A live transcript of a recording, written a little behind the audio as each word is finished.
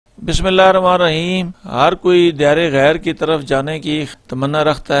बिस्मिल्लाहिर्रहमानिर्रहीम। हर कोई दायरे गैर की तरफ जाने की तमन्ना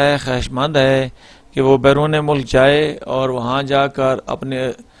रखता है, ख्वाहिशमंद है कि वो बैरून मुल्क जाए और वहाँ जाकर अपने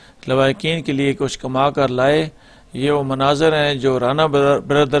लवाकिन के लिए कुछ कमा कर लाए। ये वो मनाजर हैं जो राना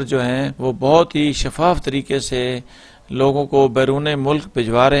ब्रदर जो हैं वो बहुत ही शफाफ तरीके से लोगों को बैरून मुल्क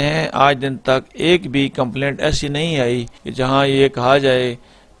भिजवा रहे हैं। आज दिन तक एक भी कंप्लेंट ऐसी नहीं आई कि जहाँ ये कहा जाए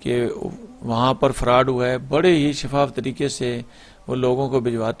कि वहाँ पर फ्रॉड हुआ है। बड़े ही शफाफ तरीके से वो लोगों को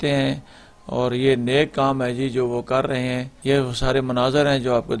भिजवाते हैं और ये नेक काम है जी जो वो कर रहे हैं। ये वो सारे मनाजर हैं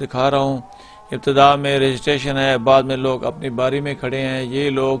जो आपको दिखा रहा हूँ। इब्तिदा में रजिस्ट्रेशन है, बाद में लोग अपनी बारी में खड़े हैं, ये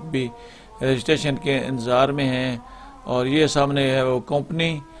लोग भी रजिस्ट्रेशन के इंतज़ार में हैं। और ये सामने है वो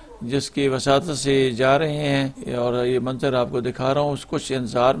कंपनी जिसकी वसातत से जा रहे हैं और ये मंजर आपको दिखा रहा हूँ। कुछ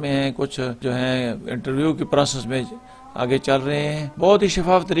इंतज़ार में हैं, कुछ जो हैं इंटरव्यू की प्रोसेस में आगे चल रहे हैं। बहुत ही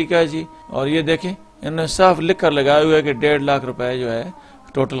शफाफ तरीका है जी। और ये देखें इन्होंने साफ लिख कर लगाया हुआ है कि 1.5 लाख रुपए जो है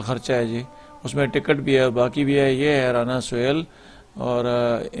टोटल खर्चा है जी। उसमें टिकट भी है और बाकी भी है। ये है राना सोहेल और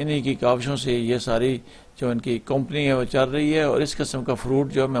इन्हीं की काविशों से ये सारी जो इनकी कंपनी है वो चल रही है और इस किस्म का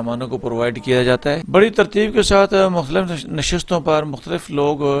फ्रूट जो मेहमानों को प्रोवाइड किया जाता है। बड़ी तरतीब के साथ मुख्तलिफ नशिस्तों पर मुख्तलिफ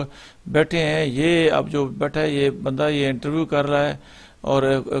लोग बैठे हैं। ये अब जो बैठा है ये बंदा ये इंटरव्यू कर रहा है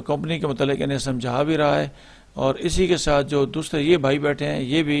और कंपनी के मतलब इन्हें समझा भी रहा है। और इसी के साथ जो दूसरे ये भाई बैठे हैं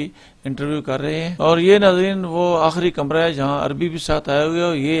ये भी इंटरव्यू कर रहे हैं। और ये नाज़रीन वो आखिरी कमरा है जहाँ अरबी भी साथ आए हुए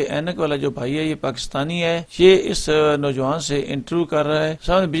हो। ये ऐनक वाला जो भाई है ये पाकिस्तानी है। ये इस नौजवान से इंटरव्यू कर रहा है।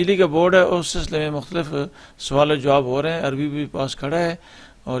 सामने बिजली का बोर्ड है, उस सिलसिले में मुख्तलिफ सवाल जवाब हो रहे हैं। अरबी भी पास खड़ा है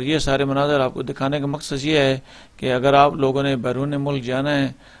और ये सारे मनाजर आपको दिखाने का मकसद ये है कि अगर आप लोगों ने बैरून मुल्क जाना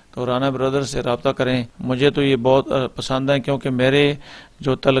है तो राना ब्रदर से रब्ता करें। मुझे तो ये बहुत पसंद है क्योंकि मेरे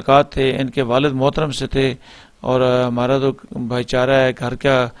जो तल्लुकात थे इनके वालिद मोहतरम से थे और हमारा तो भाईचारा है, घर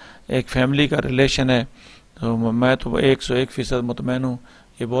का एक फैमिली का रिलेशन है। तो मैं तो 101% मुतमैन हूँ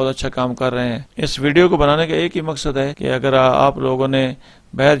ये बहुत अच्छा काम कर रहे हैं। इस वीडियो को बनाने का एक ही मकसद है कि अगर आप लोगों ने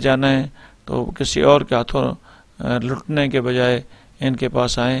बाहर जाना है तो किसी और के हाथों लुटने के बजाय इनके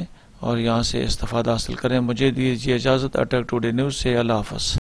पास आएँ और यहाँ से इस्तिफादा हासिल करें। मुझे दीजिए इजाज़त। अटैक टुडे न्यूज़ से अल्लाह हाफ़िज़।